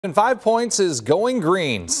And 5 Points is going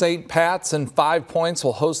green. St. Pat's and 5 Points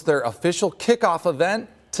will host their official kickoff event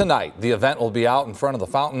tonight. The event will be out in front of the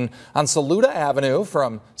fountain on Saluda Avenue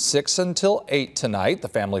from 6 until 8 tonight. The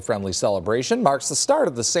family-friendly celebration marks the start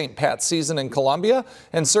of the St. Pat's season in Columbia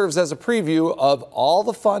and serves as a preview of all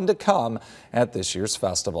the fun to come at this year's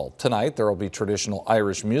festival. Tonight there will be traditional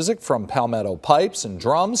Irish music from Palmetto pipes and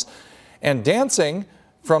drums and dancing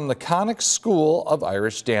from the Connick School of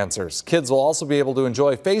Irish Dancers. Kids will also be able to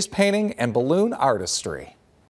enjoy face painting and balloon artistry.